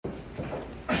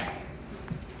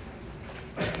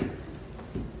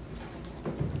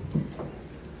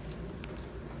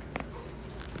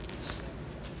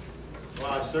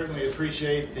certainly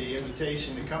appreciate the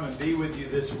invitation to come and be with you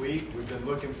this week. We've been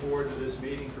looking forward to this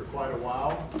meeting for quite a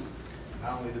while.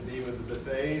 Not only to be with the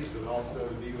Bethays, but also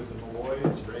to be with the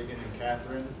Malloys. Reagan and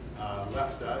Catherine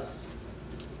left us.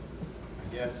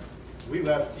 I guess we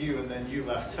left you and then you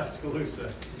left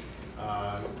Tuscaloosa.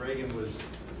 Reagan was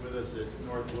with us at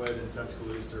Northwood in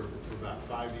Tuscaloosa for about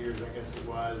 5 years, I guess it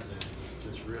was, and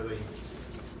just really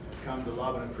have come to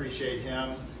love and appreciate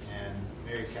him. And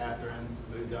Mary Catherine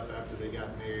moved up after they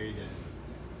got married, and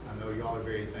I know y'all are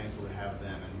very thankful to have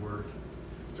them, and we're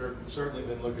certainly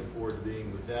been looking forward to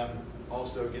being with them.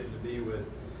 Also getting to be with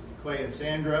Clay and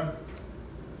Sandra.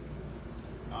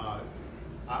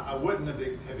 I wouldn't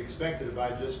have expected if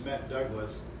I just met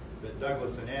Douglas that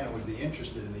Douglas and Anna would be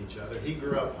interested in each other. He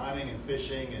grew up hunting and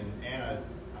fishing, and Anna,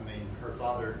 her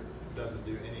father doesn't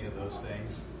do any of those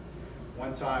things.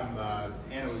 One time,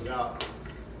 Anna was out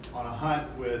on a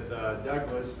hunt with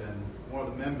Douglas, and one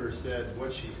of the members said,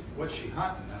 what's she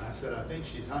hunting? And I said, I think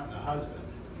she's hunting a husband.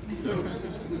 So,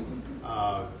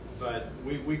 but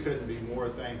we couldn't be more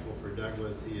thankful for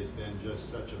Douglas. He has been just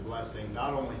such a blessing,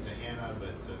 not only to Anna,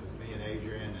 but to me and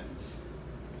Adrian, and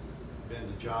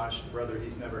been to Josh, brother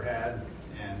he's never had,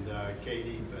 and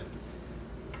Katie. But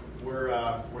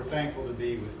we're thankful to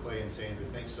be with Clay and Sandra.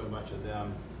 Thanks so much of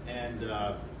them. And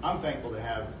I'm thankful to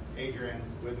have Adrian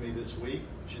with me this week.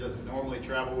 She doesn't normally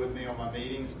travel with me on my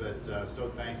meetings, but so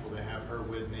thankful to have her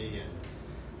with me,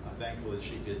 and thankful that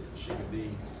she could be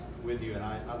with you. And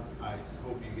I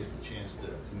hope you get the chance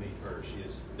to meet her. She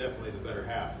is definitely the better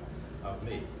half of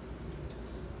me.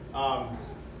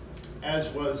 As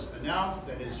was announced,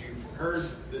 and as you've heard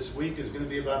this week, is going to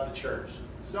be about the church.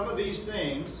 Some of these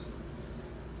things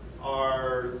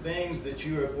are things that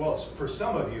you have, well, for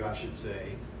some of you, I should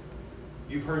say,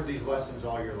 you've heard these lessons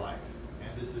all your life,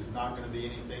 and this is not going to be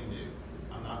anything new.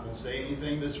 I'm not going to say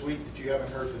anything this week that you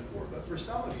haven't heard before, but for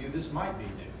some of you, this might be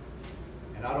new.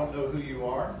 And I don't know who you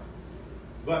are,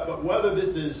 but whether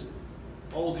this is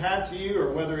old hat to you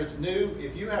or whether it's new,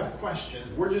 if you have questions,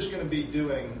 we're just going to be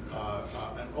doing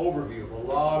an overview of a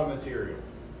lot of material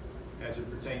as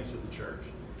it pertains to the church.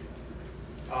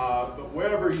 But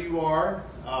wherever you are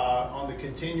on the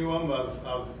continuum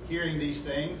of hearing these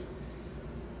things,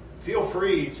 feel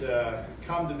free to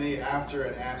come to me after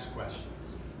and ask questions.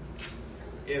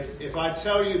 If I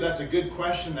tell you that's a good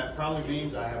question, that probably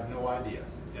means I have no idea.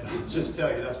 And I'll just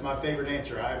tell you, that's my favorite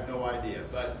answer. I have no idea.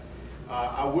 But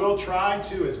I will try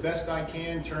to, as best I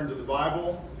can, turn to the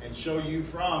Bible and show you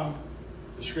from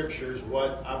the Scriptures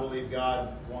what I believe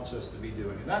God wants us to be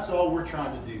doing. And that's all we're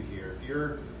trying to do here. If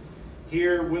you're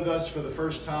here with us for the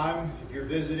first time, if you're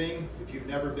visiting, if you've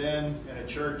never been in a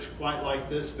church quite like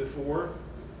this before,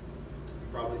 you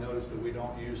probably noticed that we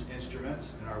don't use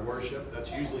instruments in our worship.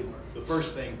 That's usually the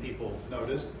first thing people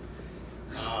notice.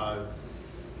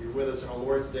 If you're with us on a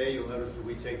Lord's Day, you'll notice that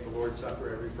we take the Lord's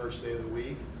Supper every first day of the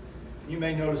week. You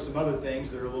may notice some other things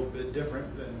that are a little bit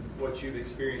different than what you've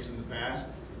experienced in the past.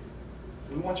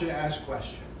 We want you to ask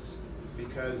questions,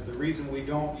 because the reason we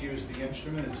don't use the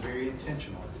instrument is very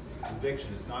intentional. It's conviction.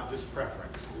 It's not just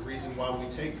preference. The reason why we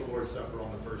take the Lord's Supper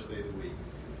on the first day of the week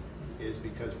is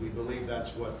because we believe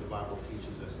that's what the Bible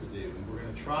teaches us to do. And we're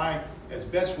going to try as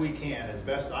best we can, as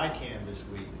best I can this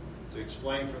week, to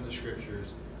explain from the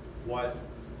Scriptures what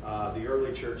the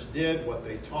early church did, what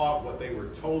they taught, what they were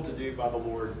told to do by the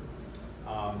Lord.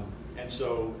 And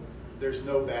so there's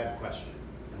no bad question.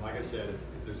 And like I said, if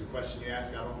there's a question you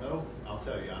ask, I don't know, I'll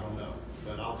tell you, I don't know.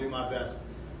 But I'll do my best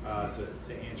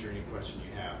to answer any question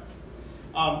you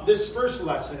have. This first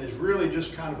lesson is really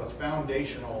just kind of a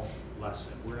foundational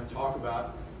lesson. We're going to talk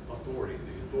about authority,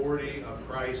 the authority of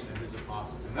Christ and his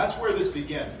apostles. And that's where this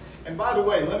begins. And by the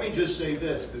way, let me just say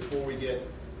this before we get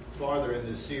farther in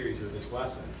this series or this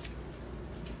lesson.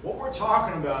 What we're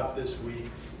talking about this week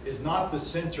is not the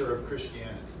center of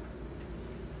Christianity.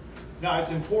 Now,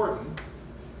 it's important,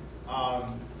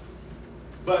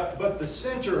 but the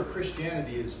center of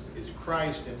Christianity is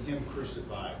Christ and him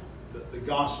crucified, the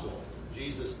gospel.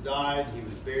 Jesus died, he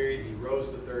was buried, he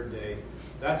rose the third day.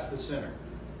 That's the center.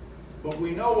 But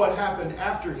we know what happened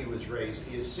after he was raised.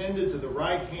 He ascended to the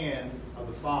right hand of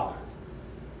the Father.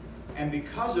 And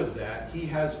because of that, he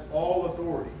has all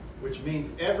authority, which means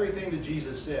everything that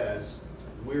Jesus says,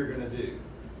 we're going to do.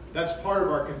 That's part of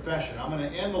our confession. I'm going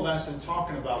to end the lesson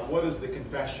talking about what is the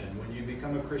confession when you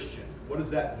become a Christian. What does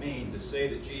that mean to say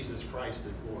that Jesus Christ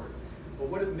is Lord? Well,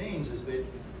 what it means is that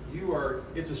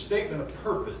it's a statement of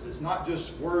purpose. It's not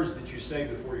just words that you say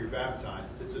before you're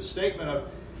baptized. It's a statement of,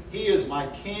 he is my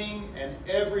king, and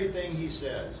everything he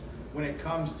says, when it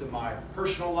comes to my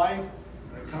personal life,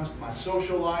 when it comes to my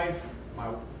social life, my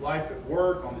life at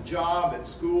work, on the job, at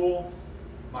school,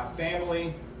 my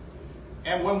family.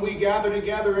 And when we gather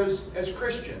together as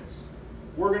Christians,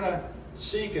 we're going to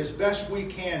seek as best we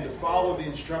can to follow the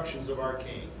instructions of our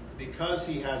King, because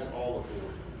he has all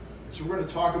authority. And so we're going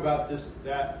to talk about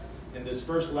that in this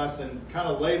first lesson, kind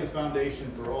of lay the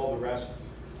foundation for all the rest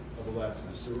of the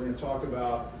lessons. So we're going to talk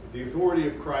about the authority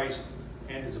of Christ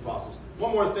and his apostles.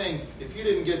 One more thing, if you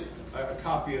didn't get a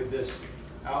copy of this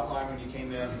outline when you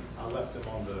came in, I left them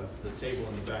on the table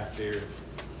in the back there.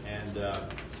 And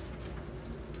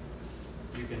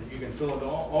you can fill in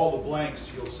all the blanks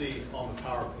you'll see on the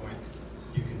PowerPoint.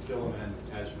 You can fill them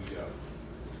in as we go.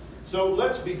 So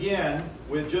let's begin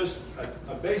with just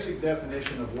a basic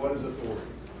definition of what is authority.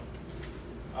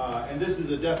 And this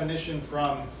is a definition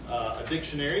from a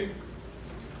dictionary.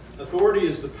 Authority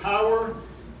is the power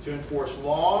to enforce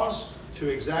laws, to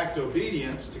exact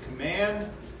obedience, to command,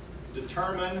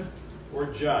 determine, or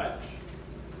judge.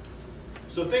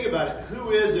 So think about it.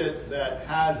 Who is it that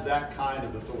has that kind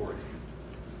of authority?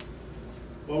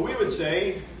 Well, we would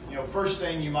say, first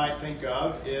thing you might think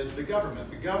of is the government.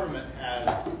 The government has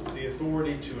the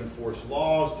authority to enforce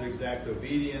laws, to exact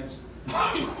obedience,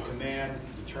 to command,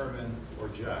 determine, or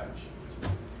judge.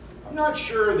 I'm not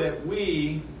sure that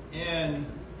we, in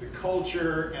the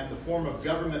culture and the form of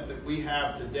government that we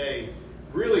have today,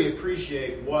 really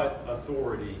appreciate what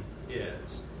authority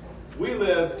is. We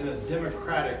live in a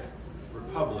democratic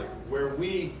republic where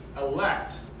we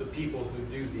elect the people who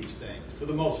do these things, for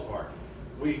the most part.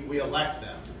 We elect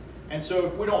them. And so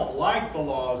if we don't like the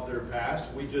laws that are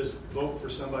passed, we just vote for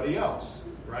somebody else,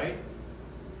 right?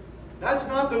 That's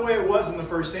not the way it was in the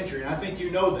first century, and I think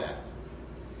you know that.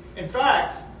 In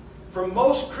fact, for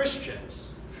most Christians,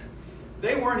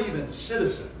 they weren't even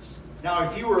citizens. Now,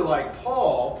 if you were like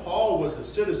Paul was a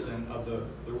citizen of the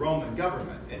Roman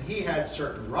government, and he had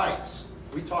certain rights.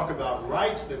 We talk about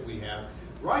rights that we have.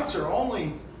 Rights are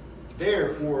only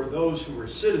there for those who are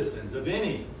citizens of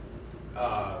any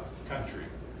country.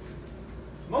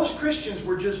 Most Christians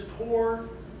were just poor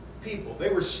people. They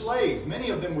were slaves.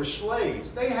 Many of them were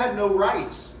slaves. They had no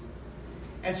rights.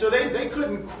 And so they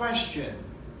couldn't question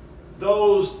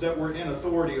those that were in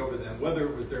authority over them, whether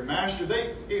it was their master.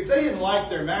 If they didn't like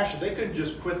their master, they couldn't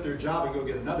just quit their job and go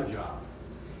get another job.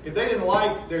 If they didn't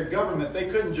like their government, they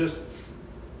couldn't just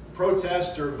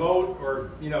protest or vote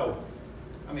or,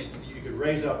 you could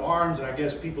raise up arms, and I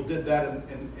guess people did that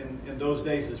in those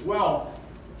days as well.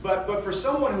 But for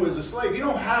someone who is a slave, you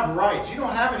don't have rights. You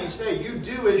don't have any say. You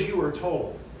do as you are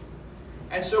told.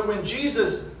 And so when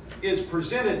Jesus is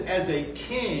presented as a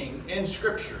king in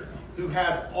Scripture who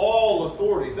had all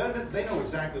authority, then they know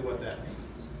exactly what that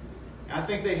means. And I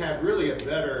think they have really a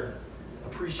better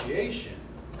appreciation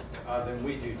than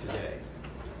we do today.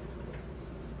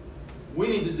 We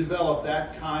need to develop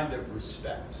that kind of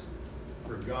respect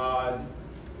for God,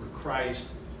 for Christ,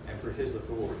 and for his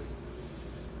authority.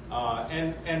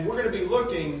 And we're going to be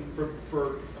looking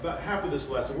for about half of this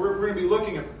lesson. We're going to be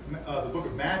looking at the book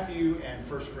of Matthew and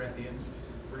 1 Corinthians.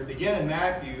 We're going to begin in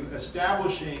Matthew,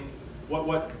 establishing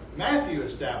what Matthew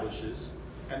establishes,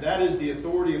 and that is the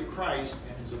authority of Christ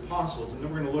and his apostles. And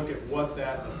then we're going to look at what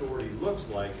that authority looks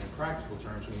like in practical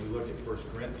terms when we look at 1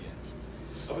 Corinthians.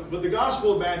 But the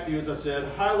Gospel of Matthew, as I said,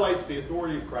 highlights the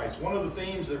authority of Christ. One of the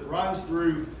themes that runs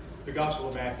through the Gospel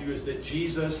of Matthew is that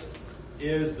Jesus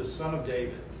is the Son of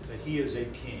David, that he is a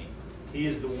king. He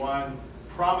is the one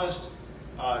promised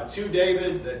to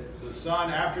David that the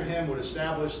son after him would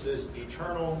establish this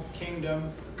eternal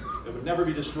kingdom that would never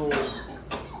be destroyed,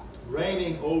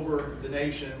 reigning over the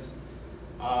nations.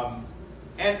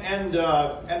 And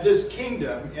this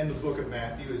kingdom in the book of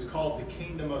Matthew is called the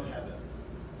kingdom of heaven,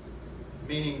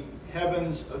 meaning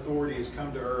heaven's authority has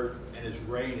come to earth and is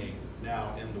reigning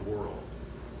now in the world.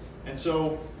 And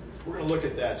so we're going to look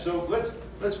at that. So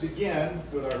let's begin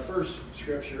with our first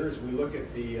scripture as we look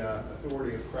at the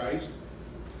authority of Christ.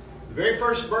 The very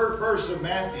first verse of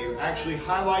Matthew actually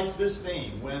highlights this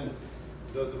theme. When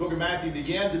the book of Matthew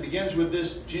begins, it begins with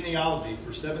this genealogy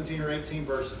for 17 or 18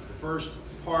 verses. The first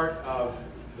part of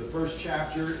the first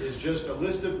chapter is just a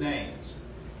list of names.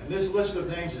 And this list of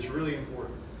names is really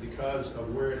important because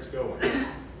of where it's going.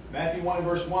 Matthew 1 and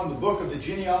verse 1, the book of the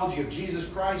genealogy of Jesus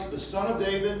Christ, the son of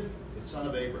David, the son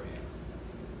of Abraham.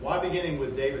 Why beginning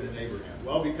with David and Abraham?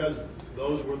 Well, because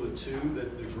those were the two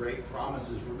that the great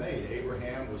promises were made.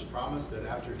 Abraham was promised that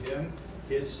after him,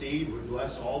 his seed would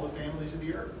bless all the families of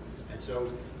the earth. And so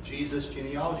Jesus'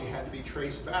 genealogy had to be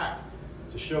traced back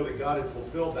to show that God had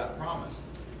fulfilled that promise.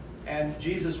 And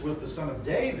Jesus was the son of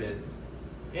David,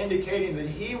 indicating that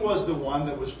he was the one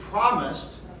that was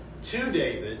promised to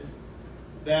David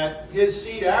that his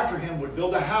seed after him would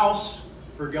build a house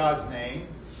for God's name,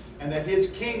 and that his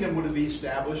kingdom would be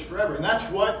established forever. And that's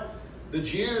what the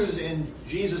Jews in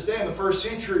Jesus' day, in the first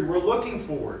century, were looking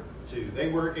forward to. They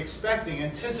were expecting,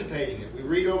 anticipating it. We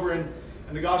read over in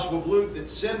the Gospel of Luke that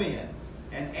Simeon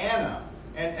and Anna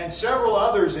and several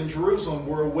others in Jerusalem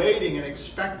were awaiting and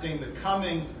expecting the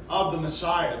coming of the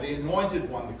Messiah, the anointed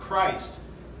one, the Christ.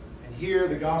 And here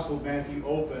the Gospel of Matthew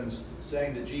opens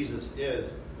saying that Jesus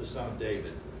is the Son of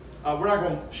David. We're not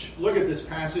going to look at this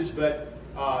passage, but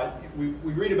we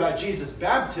read about Jesus'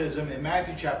 baptism in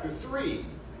Matthew chapter 3.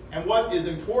 And what is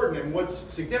important and what's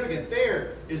significant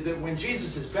there is that when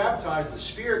Jesus is baptized, the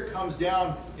Spirit comes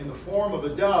down in the form of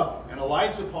a dove and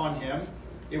alights upon him.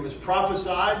 It was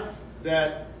prophesied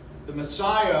that the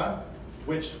Messiah,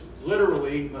 which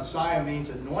literally Messiah means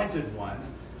anointed one,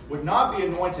 would not be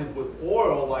anointed with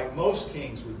oil like most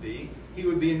kings would be. He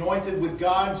would be anointed with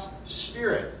God's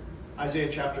Spirit. Isaiah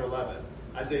chapter 11,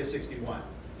 Isaiah 61.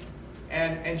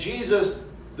 And Jesus,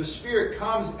 the Spirit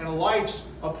comes and alights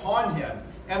upon him.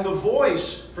 And the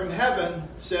voice from heaven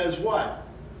says what?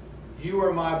 You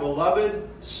are my beloved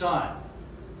Son.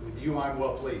 With you I'm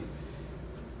well pleased.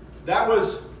 That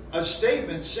was a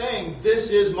statement saying, this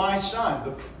is my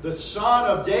Son. The Son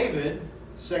of David,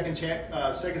 2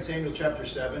 Samuel chapter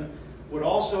 7, would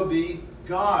also be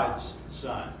God's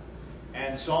Son.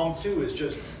 And Psalm 2 is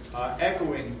just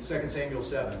echoing 2 Samuel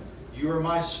 7. You are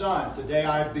my Son. Today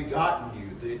I have begotten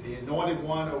you. The anointed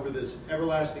one over this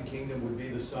everlasting kingdom would be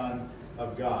the Son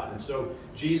of God. And so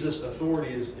Jesus'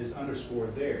 authority is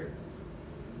underscored there.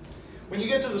 When you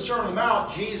get to the Sermon on the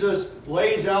Mount, Jesus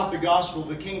lays out the gospel of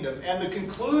the kingdom. And the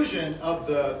conclusion of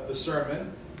the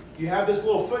sermon, you have this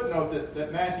little footnote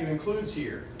that Matthew includes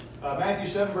here. Matthew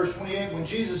 7, verse 28, when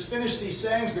Jesus finished these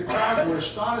sayings, the crowds were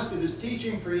astonished at his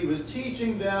teaching, for he was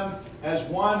teaching them as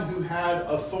one who had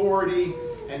authority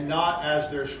and not as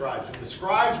their scribes. When the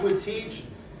scribes would teach,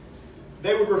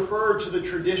 they would refer to the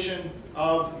tradition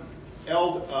of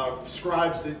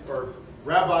scribes or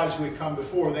rabbis who had come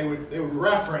before. They would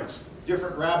reference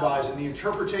different rabbis and the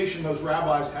interpretation those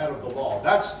rabbis had of the law.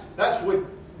 That's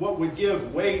what would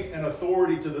give weight and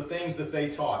authority to the things that they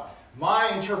taught.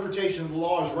 My interpretation of the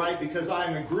law is right because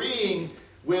I'm agreeing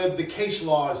with the case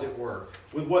law, as it were,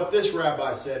 with what this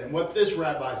rabbi said and what this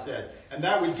rabbi said. And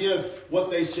that would give what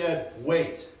they said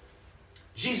weight.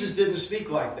 Jesus didn't speak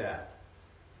like that.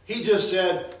 He just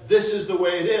said, this is the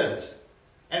way it is.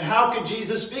 And how could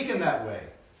Jesus speak in that way?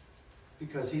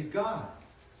 Because he's God.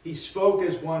 He spoke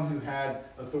as one who had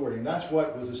authority. And that's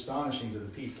what was astonishing to the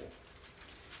people.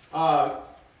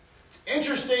 It's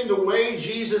interesting the way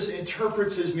Jesus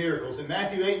interprets his miracles. In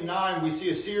Matthew 8 and 9, we see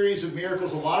a series of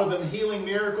miracles, a lot of them healing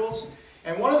miracles.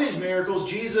 And one of these miracles,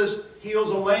 Jesus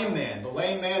heals a lame man. The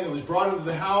lame man that was brought into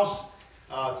the house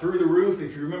through the roof.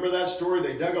 If you remember that story,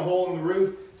 they dug a hole in the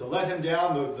roof to let him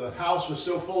down. The house was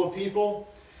so full of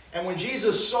people. And when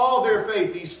Jesus saw their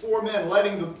faith, these four men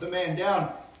letting the man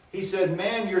down, he said,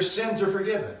 man, your sins are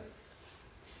forgiven.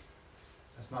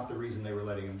 That's not the reason they were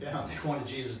letting him down. They wanted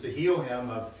Jesus to heal him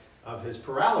of his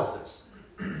paralysis.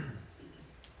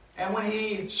 And when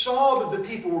he saw that the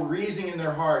people were reasoning in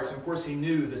their hearts, and of course he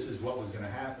knew this is what was going to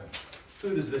happen.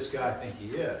 Who does this guy think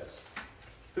he is?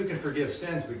 Who can forgive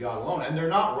sins but God alone? And they're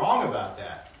not wrong about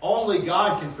that. Only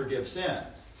God can forgive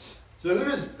sins. So who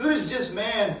does this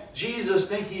man, Jesus,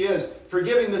 think he is,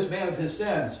 forgiving this man of his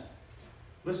sins?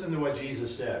 Listen to what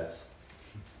Jesus says.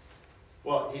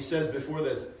 Well, he says before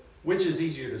this, which is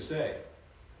easier to say?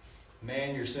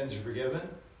 Man, your sins are forgiven,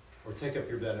 or take up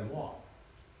your bed and walk?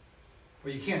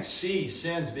 Well, you can't see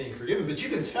sins being forgiven, but you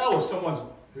can tell if someone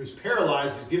who's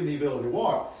paralyzed is given the ability to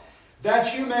walk.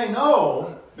 That you may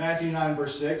know, Matthew 9,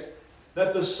 verse 6,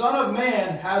 that the Son of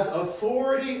Man has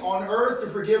authority on earth to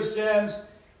forgive sins.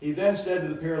 He then said to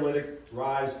the paralytic,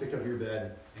 rise, pick up your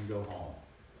bed, and go home.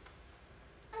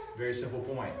 Very simple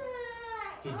point.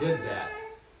 He did that.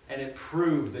 And it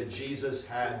proved that Jesus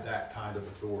had that kind of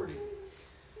authority.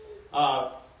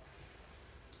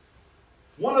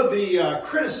 One of the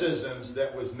criticisms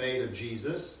that was made of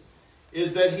Jesus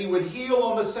is that he would heal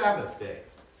on the Sabbath day.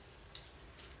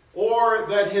 Or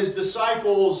that his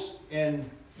disciples in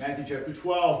Matthew chapter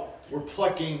 12 were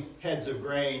plucking heads of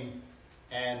grain,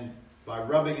 and by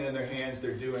rubbing it in their hands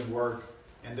they're doing work,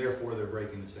 and therefore they're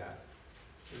breaking the Sabbath.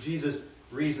 So Jesus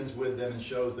reasons with them and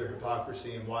shows their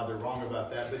hypocrisy and why they're wrong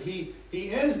about that. But he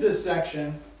ends this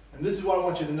section, and this is what I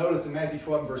want you to notice in Matthew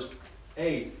 12 verse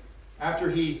 8. After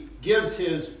he gives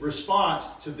his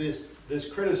response to this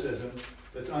criticism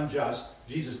that's unjust,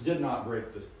 Jesus did not break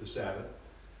the Sabbath.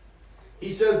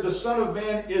 He says the Son of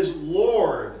Man is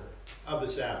Lord of the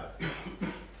Sabbath.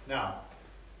 Now,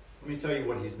 let me tell you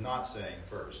what he's not saying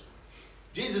first.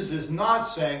 Jesus is not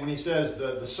saying, when he says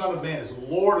the Son of Man is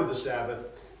Lord of the Sabbath,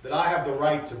 that I have the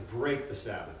right to break the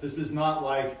Sabbath. This is not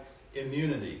like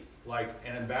immunity, like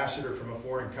an ambassador from a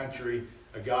foreign country,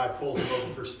 a guy pulls him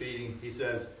over for speeding. He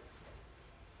says,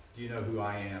 do you know who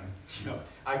I am? You know,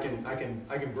 I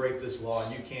can break this law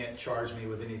and you can't charge me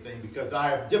with anything because I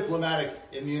have diplomatic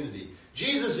immunity.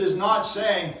 Jesus is not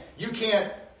saying you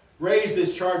can't raise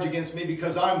this charge against me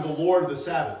because I'm the Lord of the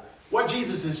Sabbath. What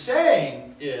Jesus is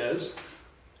saying is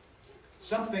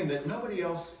something that nobody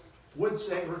else would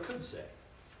say or could say.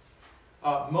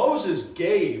 Moses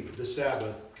gave the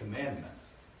Sabbath commandment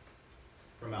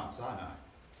from Mount Sinai,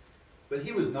 but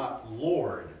he was not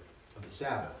Lord of the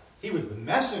Sabbath. He was the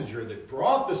messenger that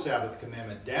brought the Sabbath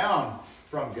commandment down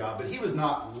from God, but he was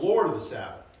not Lord of the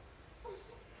Sabbath.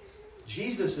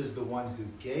 Jesus is the one who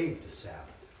gave the Sabbath.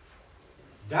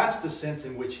 That's the sense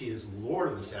in which he is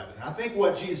Lord of the Sabbath. And I think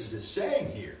what Jesus is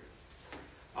saying here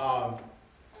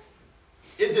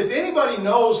is if anybody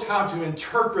knows how to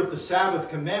interpret the Sabbath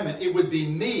commandment, it would be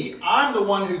me. I'm the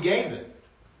one who gave it.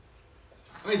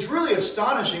 I mean, it's really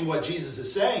astonishing what Jesus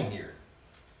is saying here.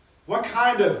 What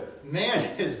kind of man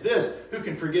is this who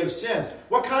can forgive sins?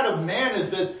 What kind of man is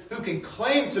this who can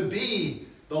claim to be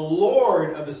the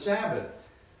Lord of the Sabbath?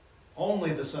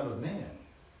 Only the Son of Man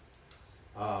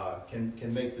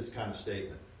can make this kind of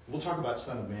statement. We'll talk about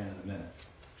Son of Man in a minute.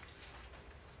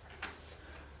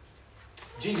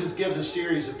 Jesus gives a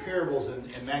series of parables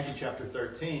in Matthew chapter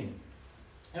 13.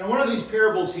 And in one of these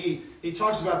parables, he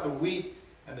talks about the wheat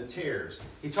and the tares.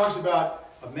 He talks about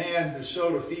a man who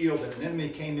sowed a field and an enemy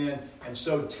came in and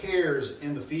sowed tares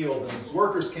in the field. And the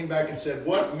workers came back and said,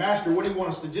 Master, what do you want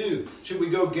us to do? Should we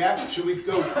go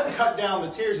cut down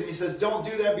the tares? And he says, don't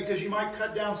do that because you might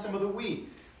cut down some of the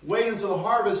wheat. Wait until the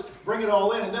harvest, bring it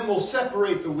all in, and then we'll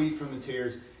separate the wheat from the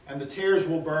tares. And the tares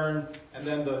will burn, and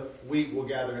then the wheat will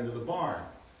gather into the barn.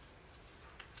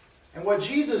 And what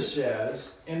Jesus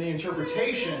says in the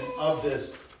interpretation of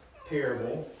this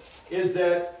parable is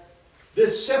that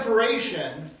this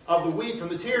separation of the wheat from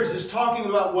the tares is talking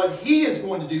about what he is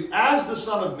going to do as the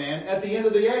Son of Man at the end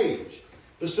of the age.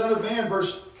 The Son of Man,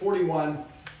 verse 41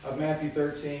 of Matthew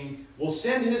 13, will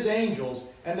send his angels,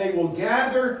 and they will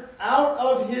gather out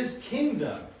of his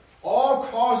kingdom all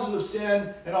causes of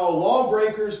sin and all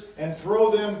lawbreakers and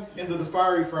throw them into the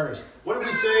fiery furnace. What did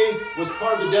we say was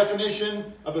part of the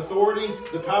definition of authority?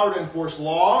 The power to enforce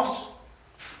laws,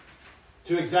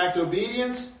 to exact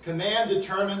obedience, command,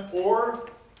 determine, or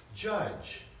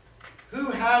judge. Who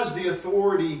has the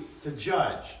authority to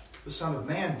judge? The Son of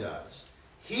Man does.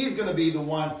 He's going to be the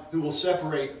one who will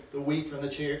separate the wheat from the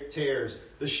tares,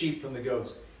 the sheep from the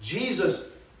goats. Jesus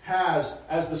has,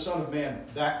 as the Son of Man,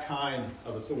 that kind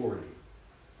of authority.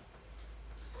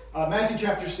 Matthew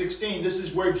chapter 16, this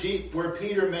is where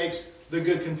Peter makes the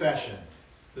good confession.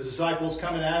 The disciples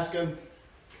come and ask him,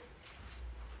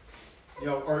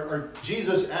 or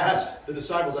Jesus asks the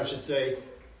disciples, I should say,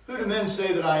 who do men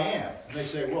say that I am? And they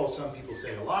say, well, some people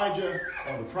say Elijah,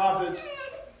 one of the prophets.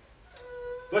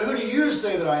 But who do you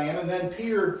say that I am? And then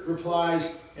Peter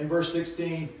replies in verse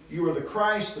 16, you are the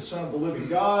Christ, the Son of the living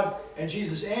God. And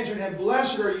Jesus answered him,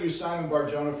 blessed are you, Simon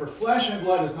Bar-Jonah, for flesh and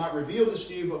blood has not revealed this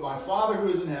to you, but my Father who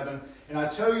is in heaven. And I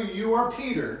tell you, you are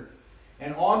Peter,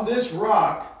 and on this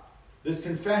rock, this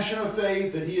confession of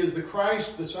faith that he is the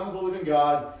Christ, the Son of the living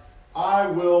God, I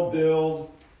will build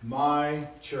my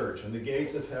church, and the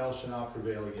gates of hell shall not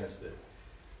prevail against it.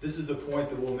 This is a point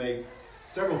that we'll make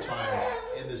several times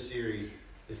in this series.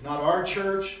 It's not our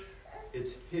church,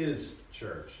 it's his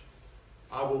church.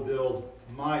 I will build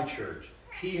my church.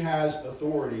 He has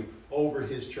authority over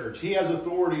his church. He has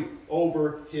authority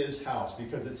over his house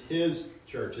because it's his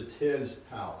church, it's his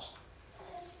house.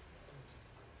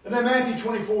 And then Matthew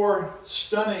 24,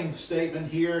 stunning statement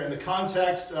here in the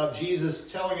context of Jesus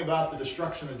telling about the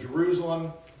destruction of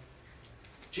Jerusalem.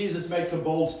 Jesus makes a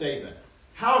bold statement.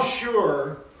 How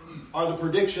sure are the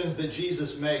predictions that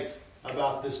Jesus makes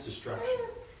about this destruction?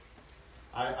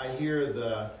 I hear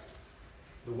the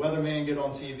weatherman get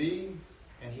on TV,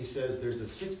 and he says there's a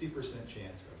 60%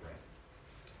 chance of rain.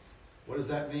 What does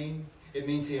that mean? It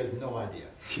means he has no idea.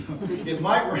 It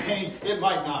might rain, it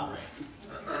might not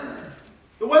rain.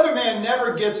 The weatherman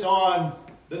never gets on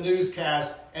the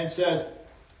newscast and says,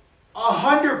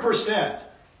 100%.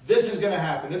 This is going to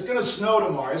happen. It's going to snow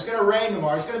tomorrow. It's going to rain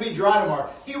tomorrow. It's going to be dry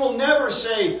tomorrow. He will never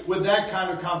say with that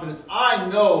kind of confidence, I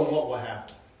know what will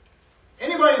happen.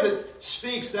 Anybody that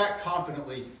speaks that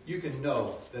confidently, you can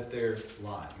know that they're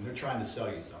lying. They're trying to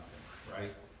sell you something,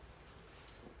 right?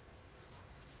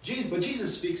 But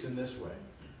Jesus speaks in this way.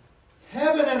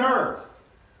 Heaven and earth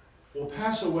will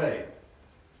pass away,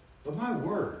 but my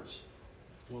words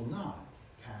will not.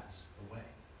 pass away.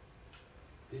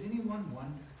 Did anyone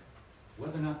wonder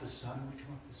whether or not the sun would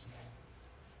come up this morning?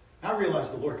 I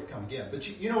realize the Lord could come again, but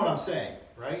you know what I'm saying,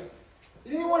 right?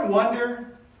 Did anyone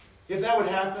wonder if that would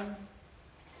happen?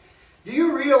 Do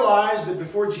you realize that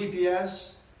before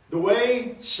GPS, the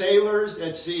way sailors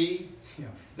at sea,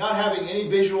 not having any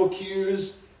visual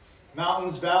cues,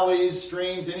 mountains, valleys,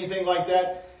 streams, anything like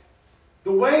that,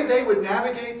 the way they would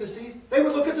navigate the seas, they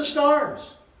would look at the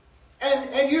stars.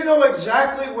 And you know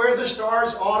exactly where the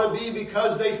stars ought to be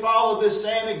because they follow this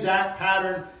same exact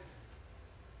pattern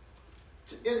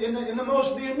in the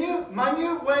most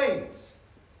minute ways.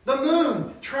 The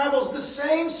moon travels the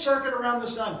same circuit around the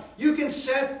sun. You can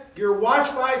set your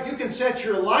watch by it. You can set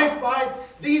your life by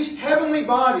it. These heavenly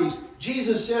bodies,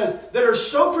 Jesus says, that are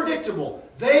so predictable,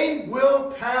 they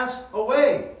will pass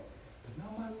away. But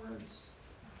not my words.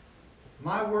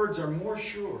 My words are more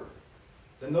sure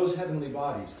than those heavenly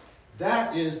bodies.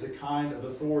 That is the kind of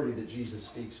authority that Jesus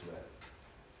speaks with.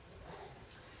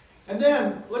 And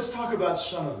then, let's talk about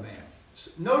Son of Man.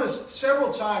 Notice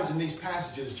several times in these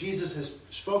passages, Jesus has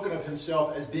spoken of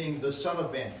himself as being the Son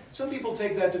of Man. Some people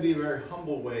take that to be a very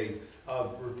humble way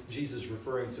of Jesus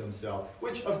referring to himself,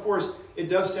 which, of course, it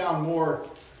does sound more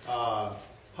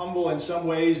humble in some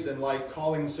ways than like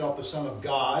calling himself the Son of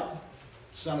God,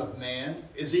 Son of Man.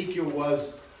 Ezekiel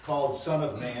was called Son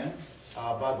of Man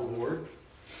by the Lord.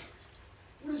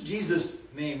 What does Jesus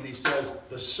mean when he says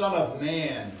the Son of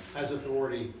Man has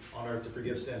authority on earth to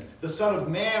forgive sins? The Son of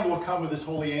Man will come with his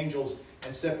holy angels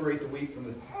and separate the wheat from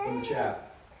the chaff.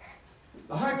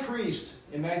 The high priest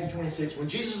in Matthew 26, when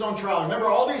Jesus is on trial, remember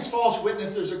all these false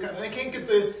witnesses are coming. They can't get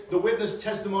the witness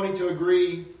testimony to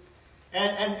agree.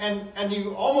 And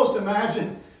you almost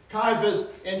imagine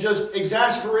Caiaphas in just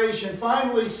exasperation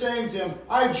finally saying to him,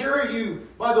 I adjure you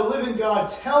by the living God,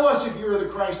 tell us if you are the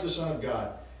Christ, the Son of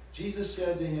God. Jesus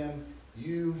said to him,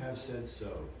 you have said so.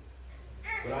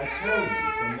 But I tell you,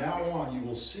 from now on you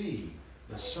will see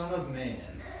the Son of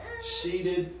Man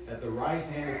seated at the right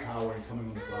hand of power and coming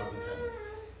on the clouds of heaven.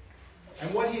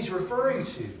 And what he's referring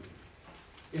to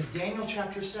is Daniel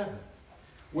chapter 7,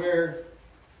 where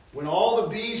when all the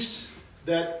beasts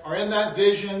that are in that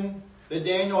vision that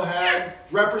Daniel had,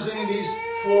 representing these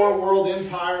 4 world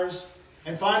empires,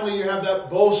 and finally you have that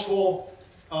boastful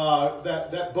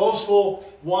that boastful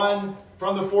one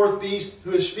from the 4th beast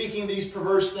who is speaking these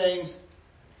perverse things.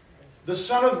 The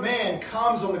Son of Man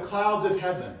comes on the clouds of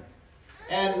heaven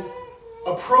and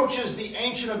approaches the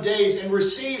Ancient of Days and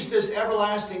receives this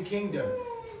everlasting kingdom.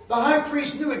 The high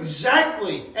priest knew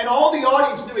exactly, and all the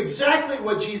audience knew exactly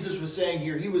what Jesus was saying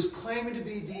here. He was claiming to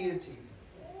be deity.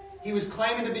 He was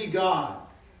claiming to be God.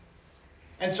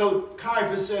 And so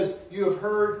Caiaphas says, you have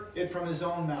heard it from his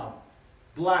own mouth.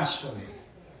 Blasphemy.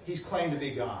 He's claimed to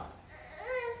be God.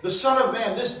 The Son of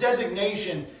Man, this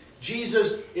designation,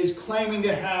 Jesus is claiming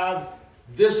to have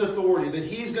this authority, that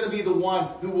he's going to be the one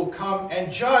who will come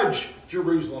and judge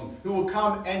Jerusalem, who will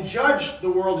come and judge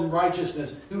the world in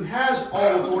righteousness, who has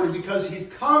all authority because he's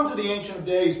come to the Ancient of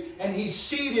Days and he's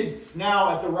seated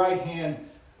now at the right hand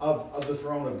of the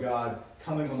throne of God,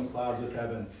 coming on the clouds of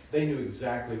heaven. They knew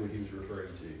exactly what he was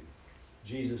referring to.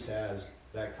 Jesus has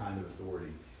that kind of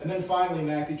authority. And then finally,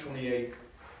 Matthew 28.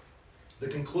 The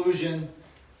conclusion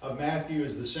of Matthew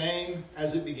is the same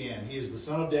as it began. He is the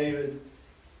Son of David.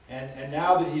 And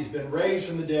now that he's been raised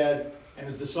from the dead and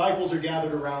his disciples are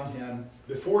gathered around him,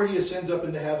 before he ascends up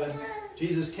into heaven,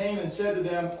 Jesus came and said to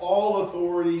them, all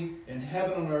authority in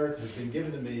heaven and earth has been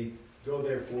given to me. Go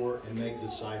therefore and make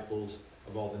disciples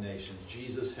of all the nations.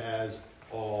 Jesus has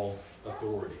all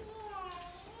authority.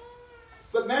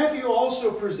 But Matthew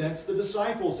also presents the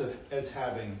disciples as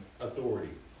having authority.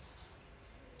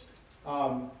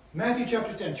 Matthew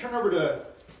chapter 10. Turn over to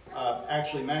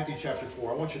Matthew chapter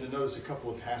 4. I want you to notice a couple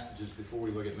of passages before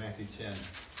we look at Matthew 10.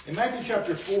 In Matthew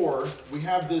chapter 4, we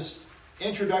have this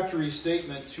introductory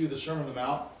statement to the Sermon on the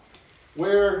Mount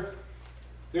where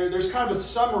there's kind of a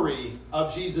summary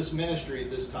of Jesus' ministry at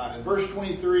this time. In verse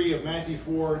 23 of Matthew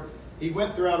 4, he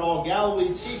went throughout all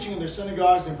Galilee, teaching in their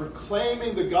synagogues and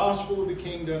proclaiming the gospel of the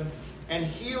kingdom and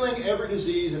healing every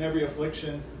disease and every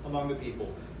affliction among the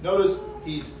people. Notice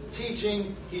he's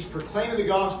teaching, he's proclaiming the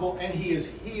gospel, and he is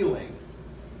healing.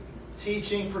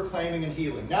 Teaching, proclaiming, and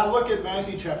healing. Now look at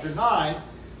Matthew chapter 9,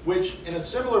 which in a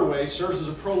similar way serves as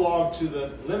a prologue to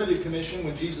the limited commission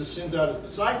when Jesus sends out his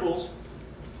disciples.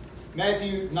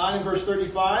 Matthew 9 and verse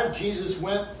 35, Jesus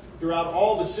went throughout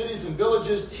all the cities and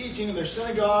villages, teaching in their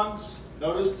synagogues.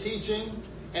 Notice, teaching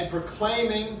and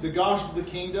proclaiming the gospel of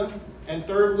the kingdom. And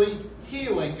thirdly,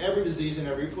 healing every disease and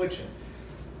every affliction.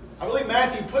 I believe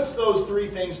Matthew puts those 3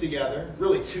 things together,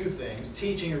 really 2 things.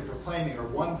 Teaching and proclaiming are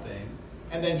one thing.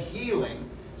 and then healing,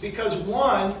 because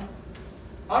one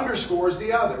underscores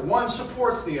the other. One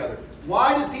supports the other.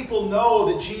 Why did people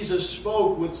know that Jesus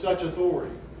spoke with such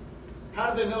authority?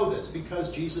 How did they know this?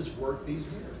 Because Jesus worked these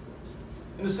miracles.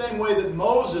 In the same way that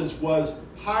Moses was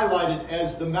highlighted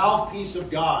as the mouthpiece of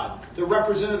God, the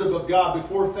representative of God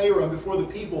before Pharaoh and before the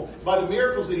people by the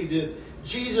miracles that he did,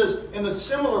 Jesus, in the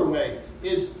similar way,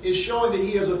 is showing that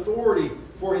he has authority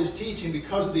for his teaching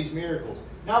because of these miracles.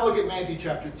 Now look at Matthew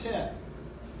chapter 10.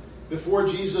 Before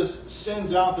Jesus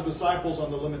sends out the disciples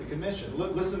on the limited commission.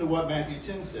 Listen to what Matthew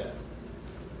 10 says.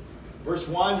 Verse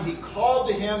 1, he called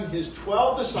to him his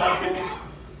 12 disciples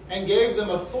and gave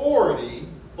them authority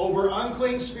over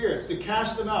unclean spirits to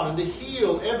cast them out and to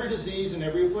heal every disease and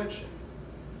every affliction.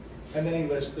 And then he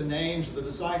lists the names of the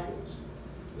disciples.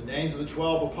 The names of the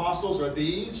 12 apostles are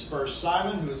these. First,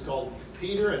 Simon, who is called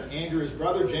Peter, and Andrew his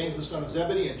brother, James the son of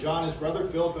Zebedee, and John his brother,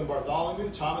 Philip and Bartholomew,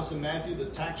 Thomas and Matthew the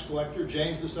tax collector,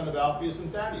 James the son of Alphaeus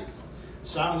and Thaddeus,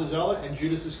 Simon the Zealot, and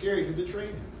Judas Iscariot who betrayed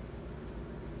him.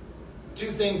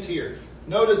 Two things here.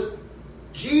 Notice,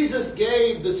 Jesus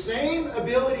gave the same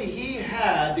ability he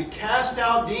had to cast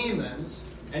out demons,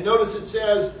 and notice it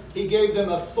says he gave them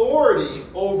authority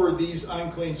over these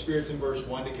unclean spirits in verse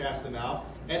 1 to cast them out,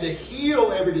 and to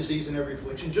heal every disease and every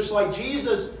affliction, just like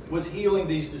Jesus was healing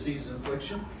these diseases and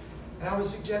affliction. And I would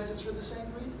suggest it's for the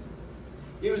same reason.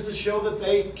 It was to show that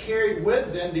they carried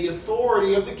with them the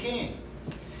authority of the king.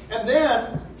 And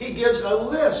then he gives a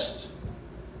list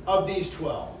of these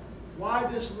 12. Why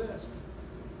this list?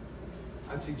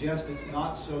 I suggest it's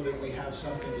not so that we have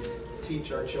something to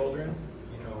teach our children,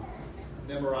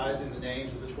 memorizing the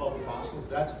names of the 12 apostles.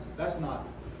 That's not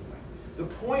the point.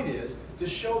 The point is to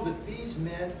show that these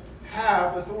men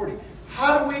have authority.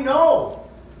 How do we know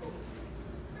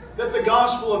that the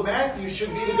Gospel of Matthew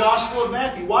should be the Gospel of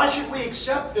Matthew? Why should we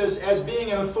accept this as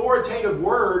being an authoritative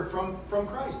word from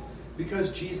Christ?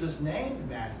 Because Jesus named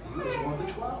Matthew as one of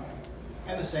the 12.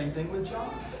 And the same thing with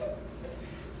John.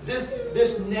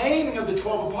 This naming of the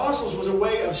 12 apostles was a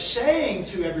way of saying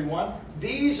to everyone,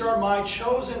 these are my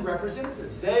chosen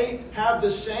representatives. They have the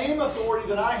same authority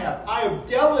that I have. I have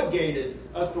delegated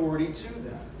authority to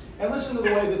them. And listen to the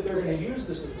way that they're going to use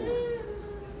this authority.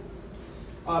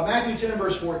 Matthew 10 and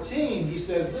verse 14, he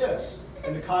says this,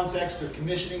 in the context of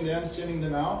commissioning them, sending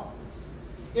them out.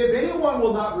 If anyone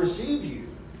will not receive you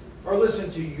or listen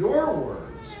to your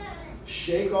words,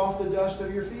 shake off the dust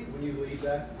of your feet when you leave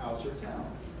that house or town.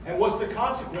 And what's the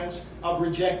consequence of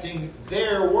rejecting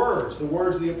their words, the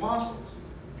words of the apostles?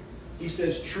 He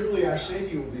says, truly I say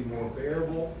to you, it will be more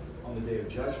bearable on the day of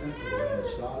judgment for the land of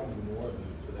Sodom and Gomorrah than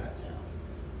for that town.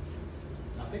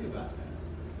 Now think about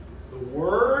that. The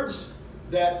words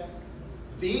that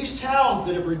these towns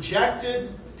that have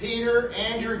rejected Peter,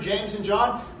 Andrew, James, and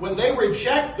John, when they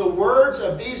reject the words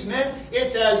of these men,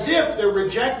 it's as if they're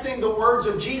rejecting the words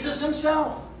of Jesus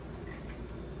himself.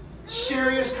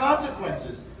 Serious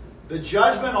consequences. The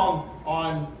judgment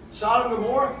on Sodom and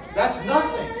Gomorrah, that's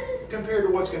nothing compared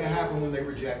to what's going to happen when they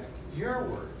reject your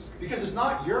words. Because it's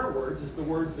not your words, it's the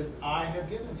words that I have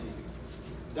given to you.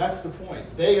 That's the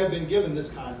point. They have been given this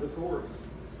kind of authority.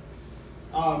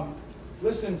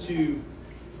 Listen to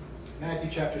Matthew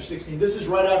chapter 16. This is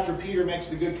right after Peter makes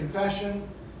the good confession.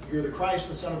 You're the Christ,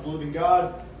 the Son of the living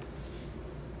God.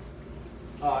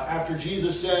 After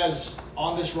Jesus says,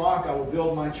 on this rock I will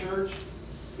build my church.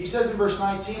 He says in verse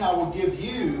 19, I will give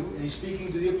you, and he's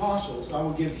speaking to the apostles, I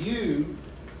will give you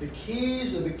the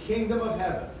keys of the kingdom of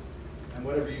heaven. And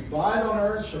whatever you bind on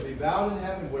earth shall be bound in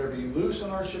heaven. Whatever you loose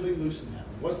on earth shall be loosed in heaven.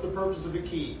 What's the purpose of the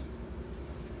key?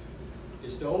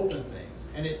 It's to open things.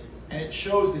 And it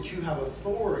shows that you have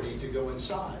authority to go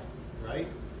inside, right?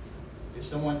 If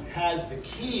someone has the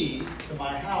key to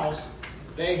my house,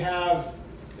 they've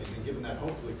been given that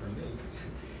hopefully from me,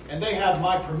 and they have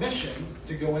my permission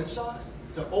to go inside,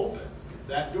 to open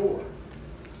that door.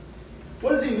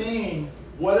 What does he mean,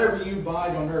 whatever you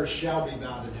bind on earth shall be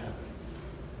bound in heaven?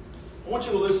 I want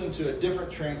you to listen to a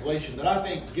different translation that I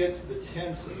think gets the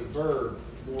tense of the verb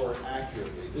more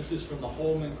accurately. This is from the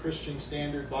Holman Christian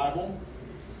Standard Bible.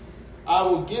 I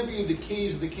will give you the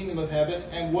keys of the kingdom of heaven,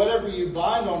 and whatever you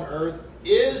bind on earth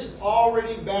is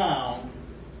already bound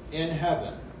in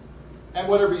heaven. And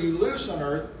whatever you loose on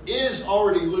earth is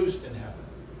already loosed in heaven.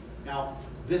 Now,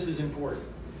 this is important,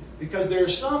 because there are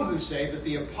some who say that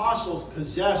the apostles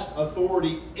possessed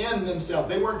authority in themselves.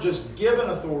 They weren't just given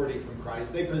authority from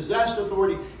Christ. They possessed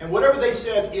authority, and whatever they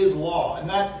said is law. And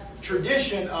that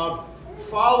tradition of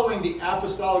following the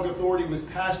apostolic authority was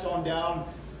passed on down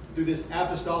through this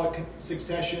apostolic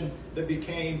succession that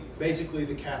became basically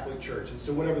the Catholic Church. And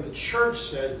so whatever the church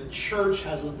says, the church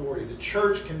has authority. The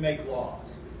church can make laws.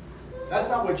 That's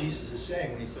not what Jesus is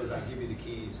saying when he says, I give you the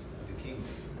keys of the kingdom.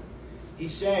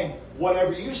 He's saying,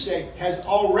 whatever you say has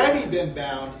already been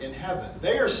bound in heaven.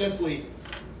 They are simply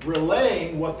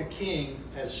relaying what the king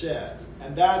has said.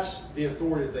 And that's the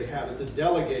authority that they have. It's a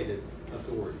delegated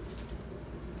authority.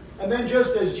 And then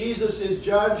just as Jesus is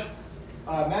judge,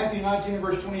 Matthew 19 and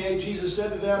verse 28, Jesus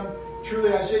said to them,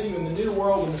 truly I say to you, in the new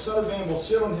world, when the Son of Man will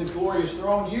sit on his glorious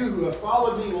throne, you who have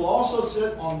followed me will also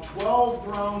sit on 12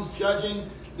 thrones, judging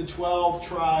the 12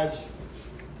 tribes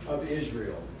of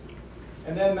Israel.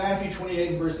 And then Matthew 28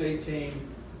 and verse 18,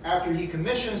 after he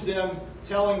commissions them,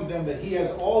 telling them that he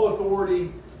has all authority,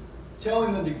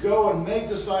 telling them to go and make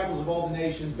disciples of all the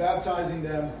nations, baptizing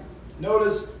them,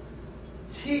 notice,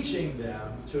 teaching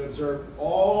them to observe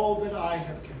all that I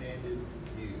have commanded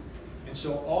you. And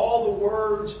so all the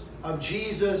words of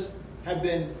Jesus have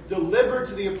been delivered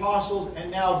to the apostles, and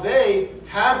now they,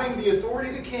 having the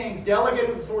authority of the king, delegated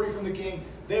authority from the king,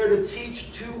 they are to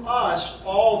teach to us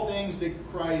all things that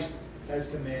Christ has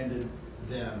commanded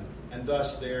them. And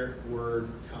thus their word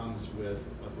comes with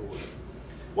authority.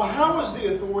 Well, how was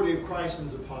the authority of Christ and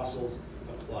his apostles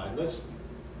applied? Let's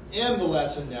end the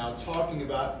lesson now talking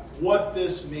about what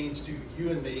this means to you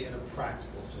and me in a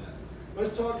practical sense.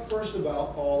 Let's talk first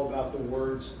about the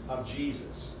words of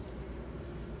Jesus.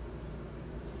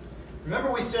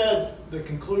 Remember we said the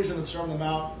conclusion of the Sermon on the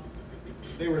Mount,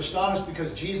 they were astonished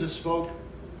because Jesus spoke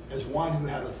as one who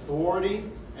had authority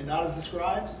and not as the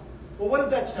scribes? Well, what did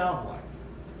that sound like?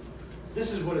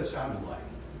 This is what it sounded like.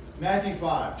 Matthew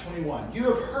 5:21. You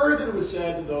have heard that it was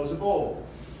said to those of old,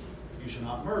 you shall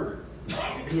not murder.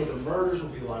 And whoever murders will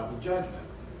be liable to judgment.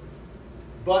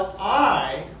 But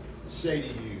I say to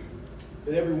you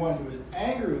that everyone who is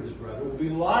angry with his brother will be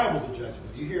liable to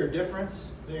judgment. Do you hear a difference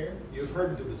there? You have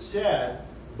heard that it was said,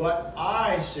 but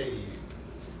I say to you.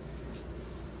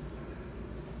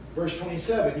 Verse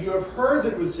 27, you have heard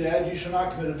that it was said, you shall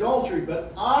not commit adultery,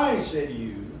 but I say to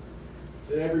you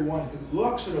that everyone who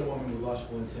looks at a woman with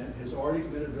lustful intent has already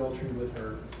committed adultery with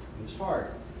her in his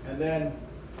heart. And then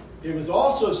it was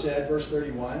also said, verse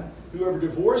 31, whoever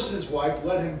divorces his wife,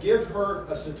 let him give her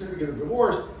a certificate of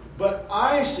divorce. But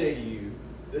I say to you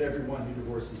that everyone who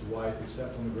divorces his wife,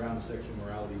 except on the ground of sexual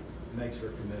morality, makes her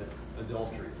commit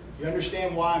adultery. You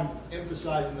understand why I'm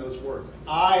emphasizing those words?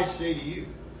 I say to you.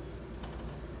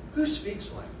 Who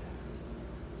speaks like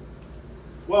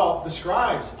that? Well, the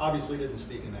scribes obviously didn't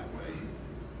speak in that way.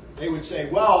 They would say,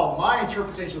 well, my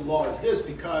interpretation of the law is this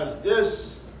because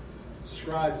this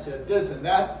scribe said this and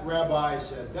that rabbi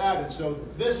said that, and so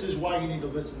this is why you need to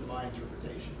listen to my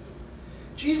interpretation.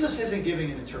 Jesus isn't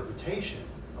giving an interpretation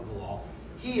of the law.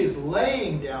 He is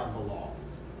laying down the law.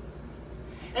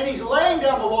 And he's laying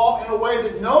down the law in a way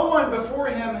that no one before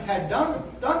him had done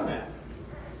that.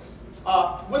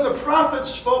 When the prophets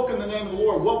spoke in the name of the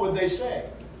Lord, what would they say?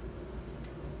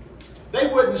 They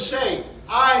wouldn't say,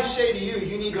 I say to you,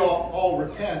 you need to all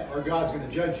repent or God's going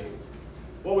to judge you.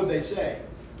 What would they say?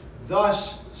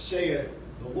 Thus saith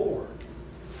the Lord.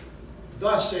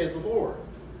 Thus saith the Lord.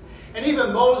 And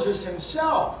even Moses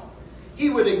himself, he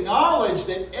would acknowledge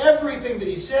that everything that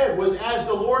he said was as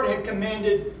the Lord had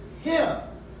commanded him.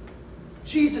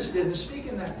 Jesus didn't speak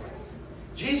in that way.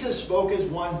 Jesus spoke as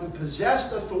one who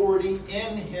possessed authority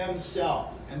in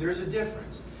himself. And there's a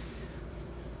difference.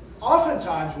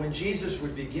 Oftentimes when Jesus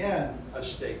would begin a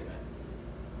statement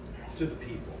to the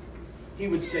people, he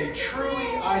would say, truly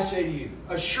I say to you,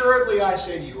 assuredly I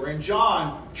say to you, or in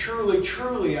John, truly,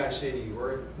 truly I say to you,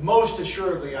 or most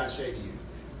assuredly I say to you.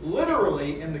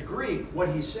 Literally in the Greek, what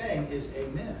he's saying is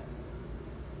amen.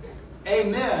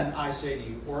 Amen, I say to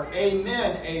you. Or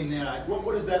amen, amen.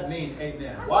 What does that mean,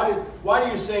 amen? Why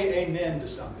do you say amen to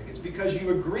something? It's because you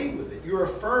agree with it. You're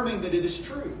affirming that it is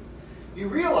true. You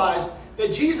realize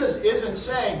that Jesus isn't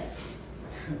saying,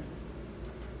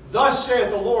 thus saith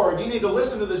the Lord, you need to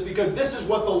listen to this because this is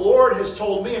what the Lord has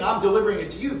told me and I'm delivering it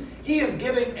to you. He is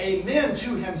giving amen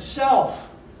to himself.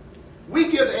 We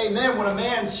give amen when a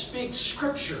man speaks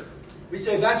scripture. We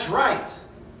say, that's right.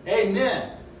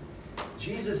 Amen.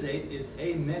 Jesus is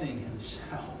amening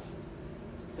himself.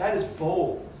 That is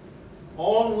bold.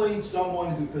 Only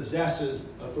someone who possesses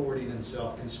authority in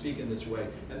himself can speak in this way.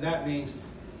 And that means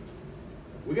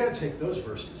we got to take those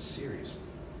verses seriously.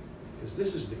 Because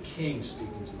this is the king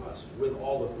speaking to us with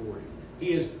all authority.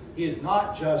 He is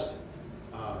not just,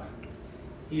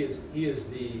 he is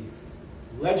the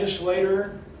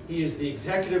legislator, he is the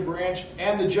executive branch,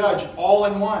 and the judge all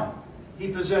in one. He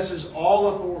possesses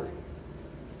all authority.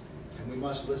 And we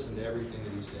must listen to everything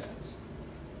that he says.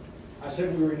 I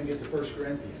said we were going to get to 1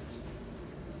 Corinthians.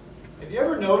 Have you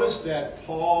ever noticed that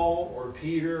Paul or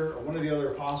Peter or one of the other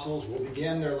apostles will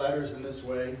begin their letters in this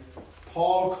way?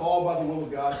 Paul, called by the will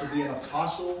of God to be an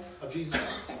apostle of Jesus.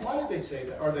 Why did they say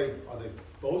that? Are they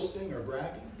boasting or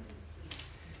bragging?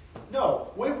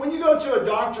 No. When you go to a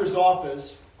doctor's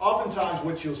office, oftentimes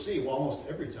what you'll see, well, almost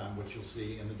every time what you'll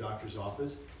see in the doctor's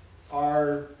office,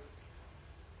 are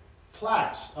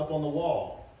plaques up on the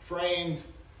wall, framed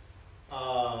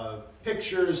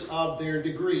pictures of their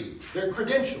degrees, their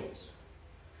credentials.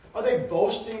 Are they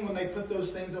boasting when they put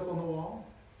those things up on the wall?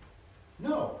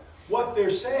 No. What they're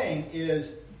saying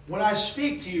is, when I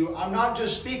speak to you, I'm not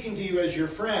just speaking to you as your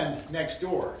friend next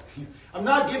door. I'm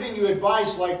not giving you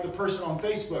advice like the person on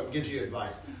Facebook gives you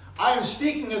advice. I am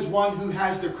speaking as one who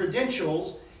has the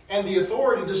credentials and the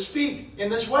authority to speak in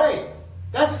this way.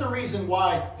 That's the reason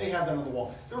why they have that on the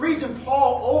wall. The reason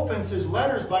Paul opens his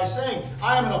letters by saying,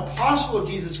 I am an apostle of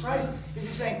Jesus Christ, is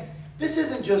he's saying, this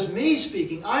isn't just me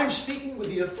speaking. I'm speaking with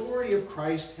the authority of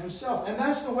Christ himself. And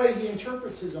that's the way he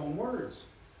interprets his own words.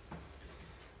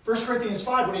 1 Corinthians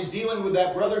 5, when he's dealing with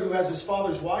that brother who has his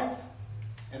father's wife,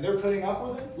 and they're putting up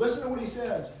with it, listen to what he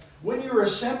says. When you are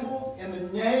assembled in the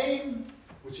name,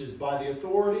 which is by the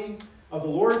authority of the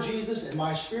Lord Jesus, and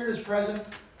my Spirit is present,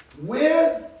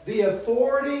 with the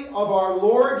authority of our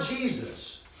Lord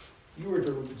Jesus, you are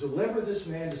to deliver this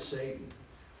man to Satan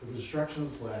for the destruction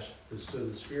of the flesh, so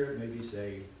the Spirit may be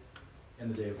saved in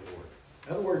the day of the Lord.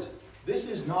 In other words, this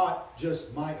is not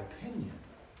just my opinion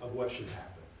of what should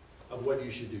happen, of what you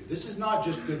should do. This is not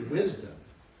just good wisdom.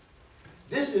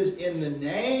 This is in the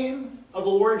name of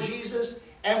the Lord Jesus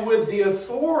and with the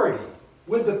authority,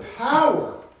 with the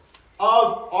power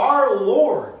of our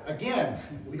Lord. Again,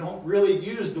 we don't really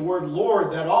use the word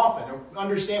Lord that often or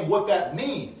understand what that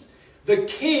means. The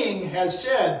King has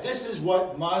said, this is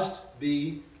what must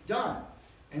be done.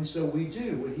 And so we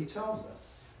do what he tells us.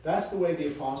 That's the way the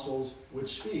apostles would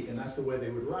speak, and that's the way they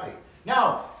would write.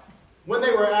 Now, when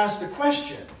they were asked a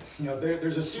question,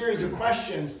 there's a series of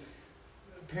questions.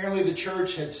 Apparently the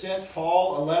church had sent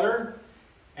Paul a letter,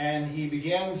 and he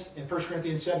begins in 1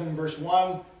 Corinthians 7 verse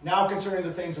 1, now concerning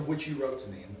the things of which you wrote to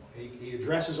me. And he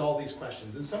addresses all these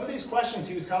questions. And some of these questions,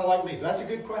 he was kind of like me. That's a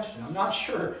good question. I'm not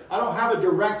sure. I don't have a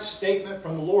direct statement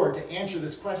from the Lord to answer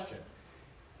this question.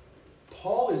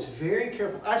 Paul is very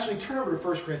careful. Actually, turn over to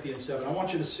 1 Corinthians 7. I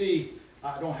want you to see,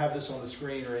 I don't have this on the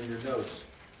screen or in your notes.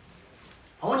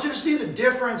 I want you to see the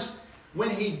difference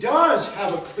when he does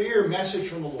have a clear message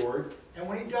from the Lord and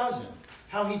when he doesn't,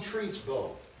 how he treats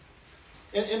both.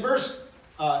 In verse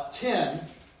 10,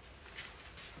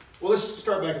 well, let's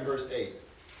start back in verse 8.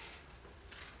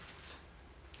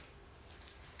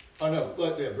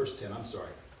 Verse 10, I'm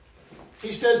sorry.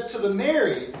 He says, to the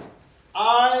married,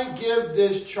 I give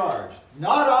this charge.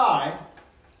 Not I,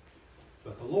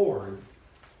 but the Lord.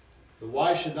 The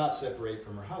wife should not separate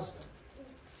from her husband.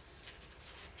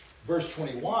 Verse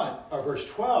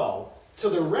 12, to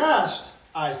the rest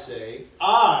I say,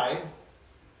 I,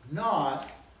 not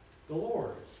the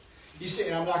Lord. You see,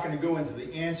 and I'm not going to go into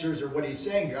the answers or what he's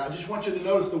saying here. I just want you to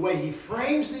notice the way he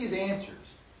frames these answers.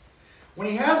 When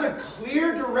he has a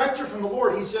clear director from the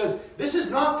Lord, he says, this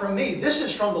is not from me, this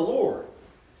is from the Lord.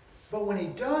 But when he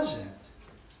doesn't,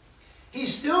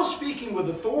 he's still speaking with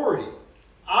authority.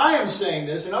 I am saying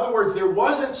this. In other words, this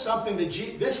wasn't something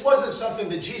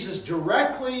that Jesus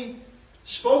directly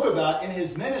spoke about in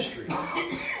his ministry.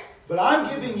 But I'm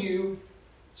giving you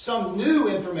some new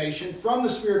information from the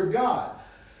Spirit of God.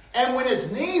 And when it's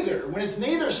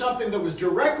neither something that was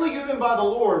directly given by the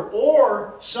Lord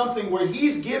or something where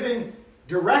he's giving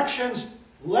directions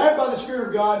led by the Spirit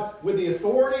of God with the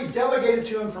authority delegated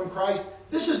to him from Christ,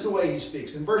 this is the way he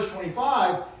speaks. In verse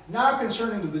 25, now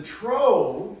concerning the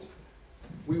betrothed,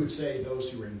 we would say those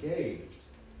who are engaged,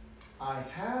 I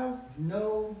have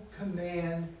no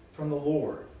command from the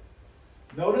Lord.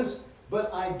 Notice,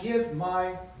 but I give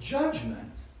my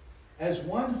judgment as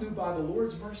one who by the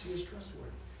Lord's mercy is trustworthy.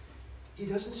 He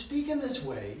doesn't speak in this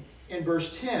way in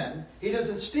verse 10. He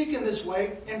doesn't speak in this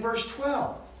way in verse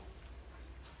 12.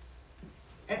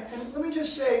 And let me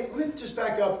just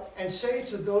back up and say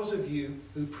to those of you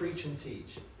who preach and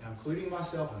teach, and including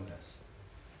myself in this,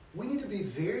 we need to be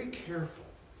very careful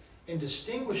in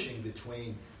distinguishing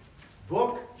between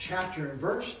book, chapter, and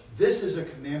verse. This is a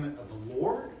commandment of the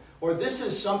Lord, or this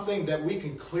is something that we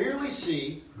can clearly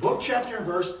see, book, chapter, and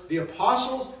verse, the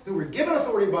apostles who were given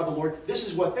authority by the Lord, this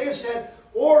is what they have said,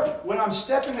 or when I'm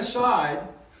stepping aside,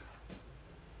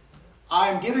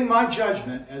 I'm giving my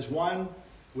judgment as one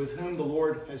with whom the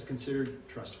Lord has considered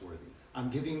trustworthy. I'm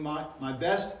giving my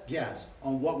best guess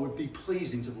on what would be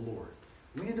pleasing to the Lord.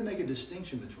 We need to make a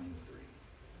distinction between the three.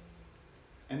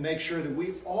 And make sure that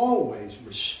we always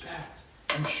respect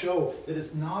and show that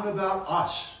it's not about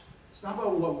us. It's not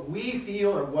about what we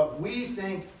feel or what we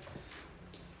think.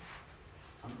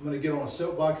 I'm going to get on a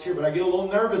soapbox here, but I get a little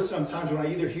nervous sometimes when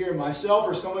I either hear myself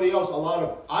or somebody else a lot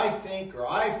of I think or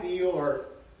I feel or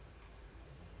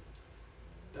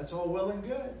that's all well and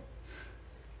good.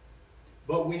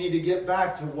 But we need to get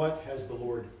back to what has the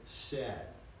Lord said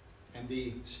and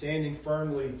be standing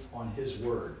firmly on His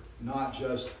word, not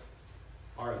just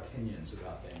our opinions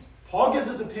about things. Paul gives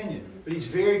his opinion, but he's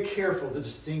very careful to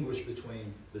distinguish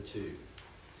between the two.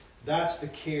 That's the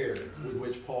care with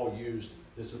which Paul used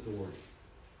this authority.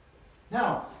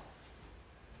 Now,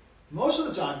 most of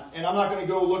the time, and I'm not going to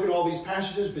go look at all these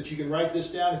passages, but you can write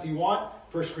this down if you want.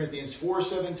 1 Corinthians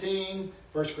 4:17,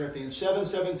 1 Corinthians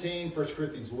 7:17, 1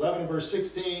 Corinthians 11 and verse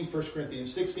 16, 1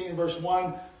 Corinthians 16 and verse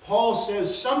 1. Paul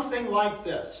says something like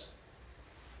this.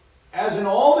 As in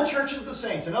all the churches of the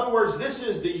saints. In other words, this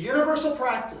is the universal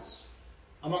practice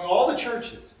among all the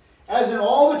churches. As in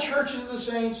all the churches of the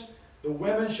saints, the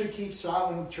women should keep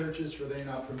silent in the churches, for they are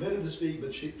not permitted to speak,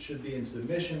 but should be in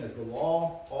submission, as the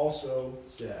law also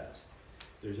says.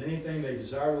 If there's anything they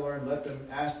desire to learn, let them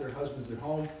ask their husbands at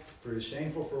home, for it is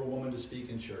shameful for a woman to speak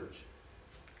in church.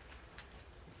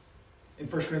 In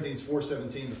 1 Corinthians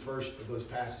 4:17, the first of those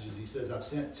passages, he says, I've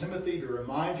sent Timothy to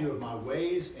remind you of my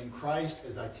ways in Christ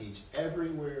as I teach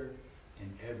everywhere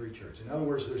in every church. In other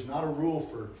words, there's not a rule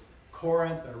for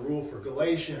Corinth, and a rule for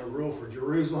Galatia, and a rule for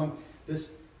Jerusalem.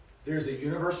 There's a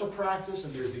universal practice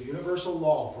and there's a universal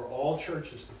law for all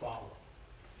churches to follow.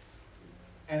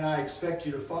 And I expect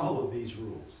you to follow these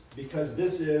rules because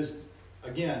this is,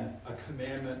 again, a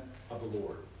commandment of the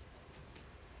Lord.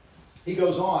 He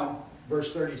goes on,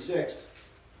 verse 36,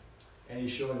 and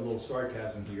he's showing a little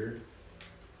sarcasm here.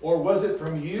 Or was it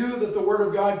from you that the word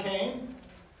of God came?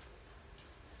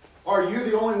 Are you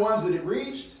the only ones that it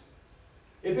reached?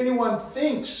 If anyone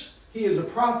thinks he is a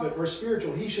prophet or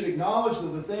spiritual, he should acknowledge that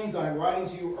the things I am writing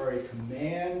to you are a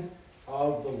command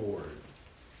of the Lord.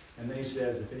 And then he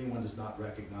says, if anyone does not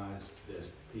recognize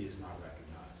this, he is not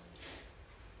recognized.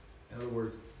 In other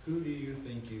words, who do you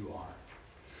think you are?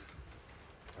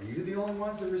 Are you the only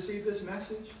ones that receive this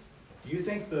message? Do you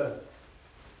think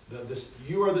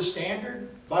you are the standard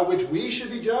by which we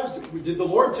should be judged? Did the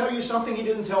Lord tell you something He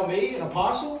didn't tell me, an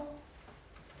apostle?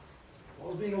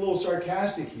 Paul's being a little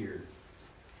sarcastic here.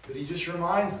 But he just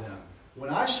reminds them, when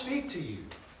I speak to you,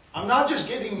 I'm not just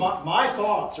giving my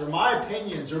thoughts or my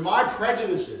opinions or my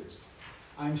prejudices.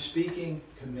 I'm speaking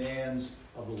commands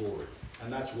of the Lord.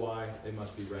 And that's why they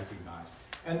must be recognized.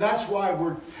 And that's why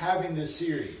we're having this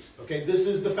series. Okay, this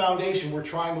is the foundation we're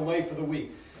trying to lay for the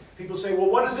week. People say,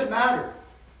 well, what does it matter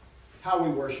how we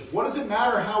worship? What does it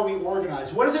matter how we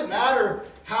organize? What does it matter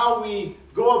how we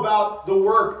go about the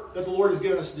work that the Lord has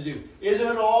given us to do? Isn't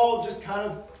it all just kind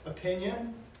of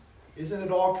opinion? Isn't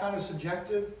it all kind of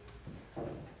subjective?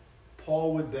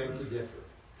 Paul would beg to differ.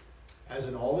 As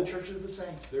in all the churches of the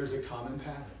saints, there's a common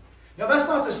pattern. Now, that's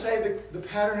not to say that the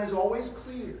pattern is always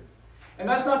clear. And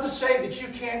that's not to say that you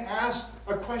can't ask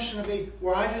a question of me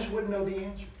where I just wouldn't know the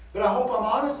answer. But I hope I'm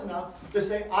honest enough to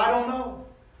say, I don't know.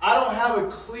 I don't have a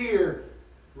clear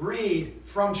read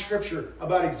from Scripture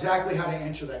about exactly how to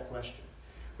answer that question.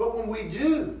 But when we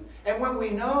do, and when we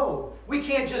know, we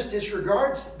can't just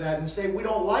disregard that and say we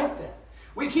don't like that.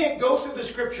 We can't go through the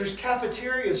Scriptures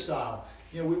cafeteria style.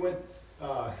 You know, we went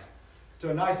to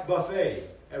a nice buffet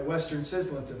at Western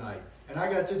Sizzlin tonight, and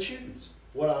I got to choose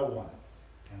what I wanted.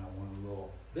 And I wanted a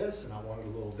little this, and I wanted a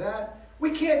little that.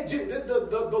 We can't do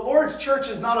the Lord's church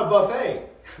is not a buffet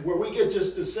where we get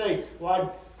just to say,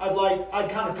 well, I'd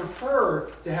kind of prefer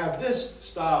to have this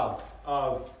style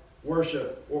of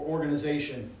worship or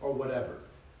organization or whatever.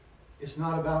 It's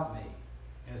not about me,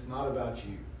 and it's not about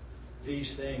you.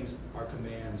 These things are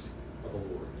commands of the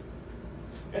Lord.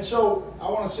 And so I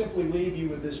want to simply leave you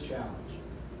with this challenge.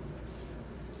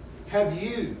 Have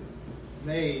you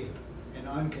made an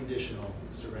unconditional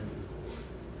surrender to the Lord?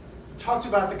 We talked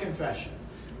about the confession.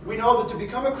 We know that to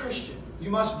become a Christian, you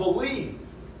must believe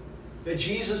that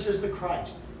Jesus is the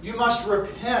Christ. You must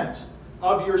repent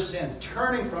of your sins,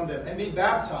 turning from them, and be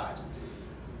baptized.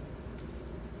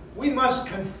 We must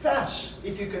confess.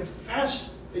 If you confess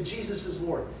that Jesus is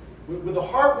Lord. With the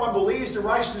heart one believes to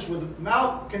righteousness, with the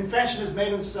mouth confession is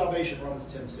made unto salvation,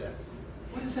 Romans 10 says.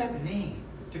 What does that mean,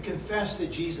 to confess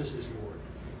that Jesus is Lord?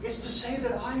 It's to say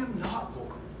that I am not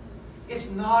Lord. It's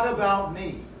not about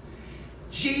me.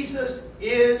 Jesus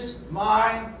is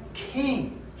my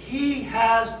King. He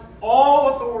has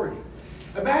all authority.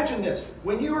 Imagine this.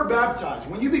 When you are baptized,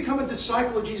 when you become a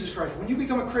disciple of Jesus Christ, when you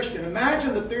become a Christian,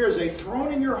 imagine that there is a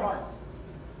throne in your heart.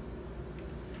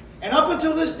 And up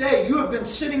until this day, you have been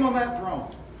sitting on that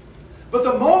throne. But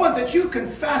the moment that you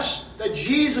confess that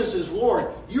Jesus is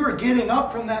Lord, you are getting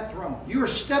up from that throne. You are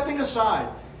stepping aside.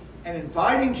 and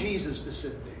inviting Jesus to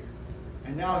sit there.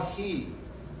 And now He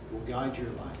will guide your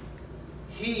life.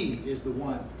 He is the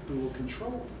one who will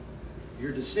control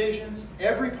your decisions,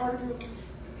 every part of your life.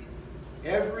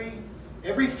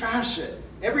 Every facet,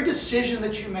 every decision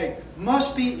that you make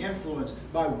must be influenced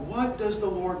by what does the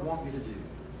Lord want me to do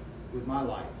with my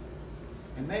life.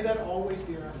 And may that always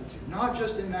be our attitude. Not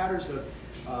just in matters of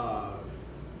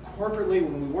corporately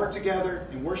when we work together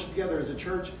and worship together as a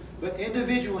church, but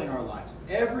individually in our lives.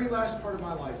 Every last part of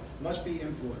my life must be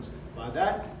influenced by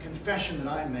that confession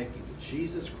that I'm making, that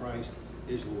Jesus Christ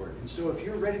is Lord. And so if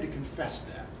you're ready to confess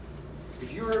that,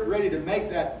 if you're ready to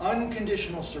make that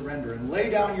unconditional surrender and lay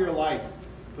down your life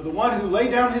for the one who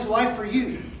laid down his life for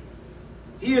you,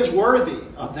 he is worthy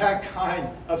of that kind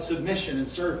of submission and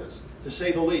service, to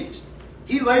say the least.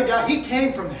 He laid down, he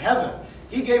came from heaven.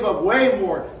 He gave up way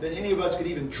more than any of us could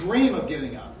even dream of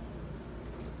giving up.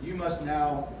 You must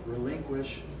now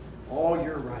relinquish all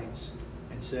your rights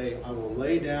and say, I will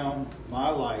lay down my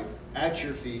life at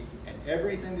your feet, and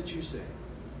everything that you say,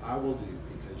 I will do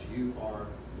because you are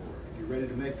Lord. If you're ready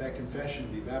to make that confession,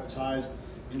 be baptized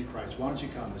into Christ, why don't you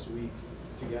come as we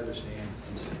together stand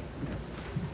and sing.